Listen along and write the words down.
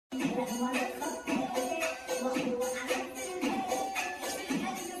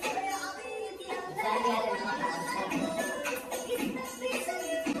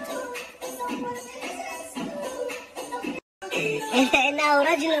إنه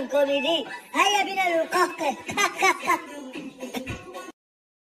رجل كوميدي، هيا بنا نقهقه.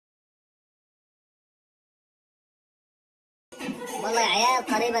 والله يا عيال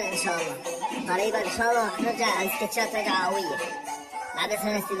قريبا إن شاء الله، قريبا إن شاء الله رح نرجع السكتشات رجعة قوية بعد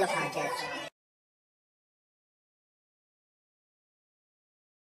سنة استديو حركات.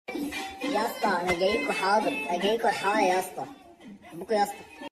 يا اسطى أنا جايلكوا حاضر، جايلكوا الحارة يا اسطى، بكوا يا اسطى.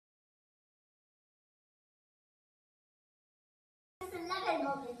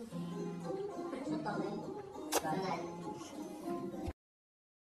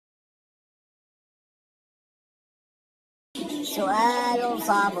 سؤال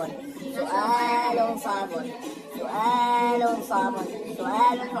صعب، سؤال صعب، سؤال صعب،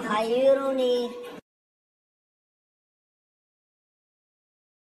 سؤال يحيرني.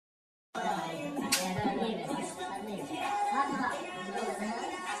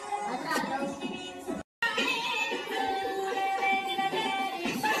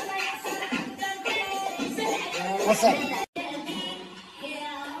 وصل.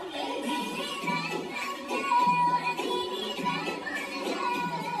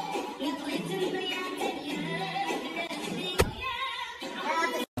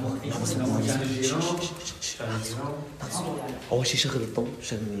 أول شي شغل الضوء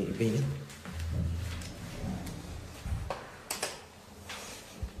عشان يبين.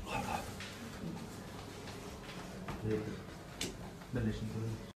 بلش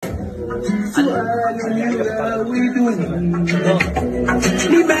سؤال يراودني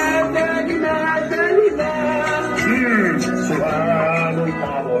لماذا لماذا لماذا سؤال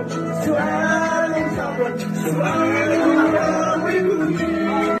صعب سؤال صعب سؤال يراودني.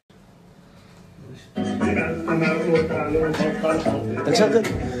 تشغل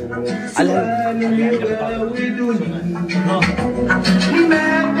على يراودني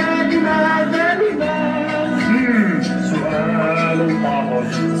لماذا لماذا لماذا سؤال صعب.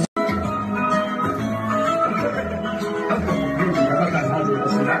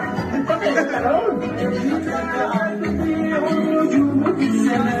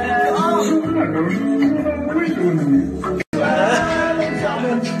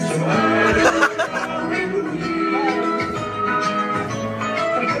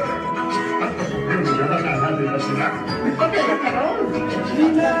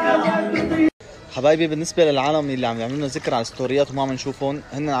 حبايبي بالنسبه للعالم اللي عم يعملوا لنا ذكر على ستوريات وما عم نشوفهم،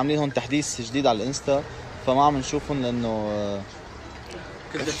 هن عاملين هون تحديث جديد على الانستا فما عم نشوفهم لانه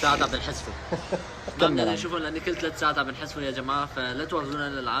كل 3 ساعات عم بنحذفهم. ما بدنا نشوفهم لان كل 3 ساعات عم بنحذفهم يا جماعه، فلا تواخذونا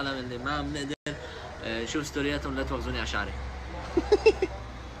للعالم اللي ما بنقدر نشوف ستورياتهم، لا تواخذوني على شعري.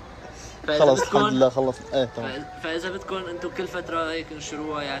 خلص الحمد لله خلصنا. ايه تمام. فاذا بدكم انتم كل فتره هيك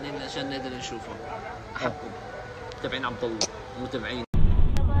انشروها يعني عشان نقدر نشوفهم. احبكم متابعين عبد الله متابعين.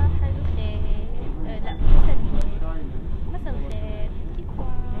 صباح الخير، لا مساء الخير،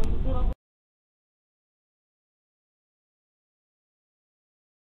 كيفكم؟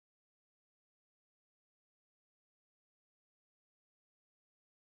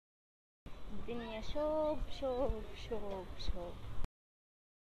 الدنيا شوب شوب شوب شوب.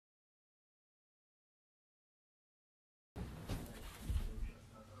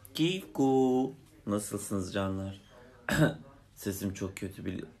 Kiko. Nasılsınız canlar? Sesim çok kötü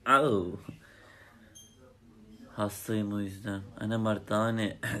biliyorum. Hastayım o yüzden. أنا مرضانة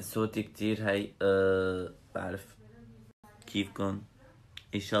صوتي كتير هاي بعرف. كيفكن؟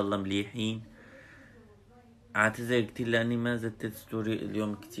 إن شاء الله مليحين. أعتذر كتير لأني ما زدت ستوري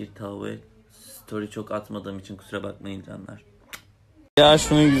اليوم كتير طاول. ستوري çok atmadığım için kusura bakmayın canlar. Ya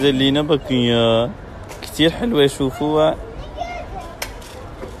şunun güzelliğine bakın ya. كتير حلوة شوفوها.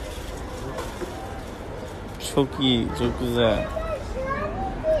 çok iyi çok güzel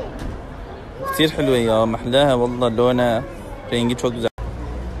كتير حلوة يا محلاها والله لونها رينجي çok güzel.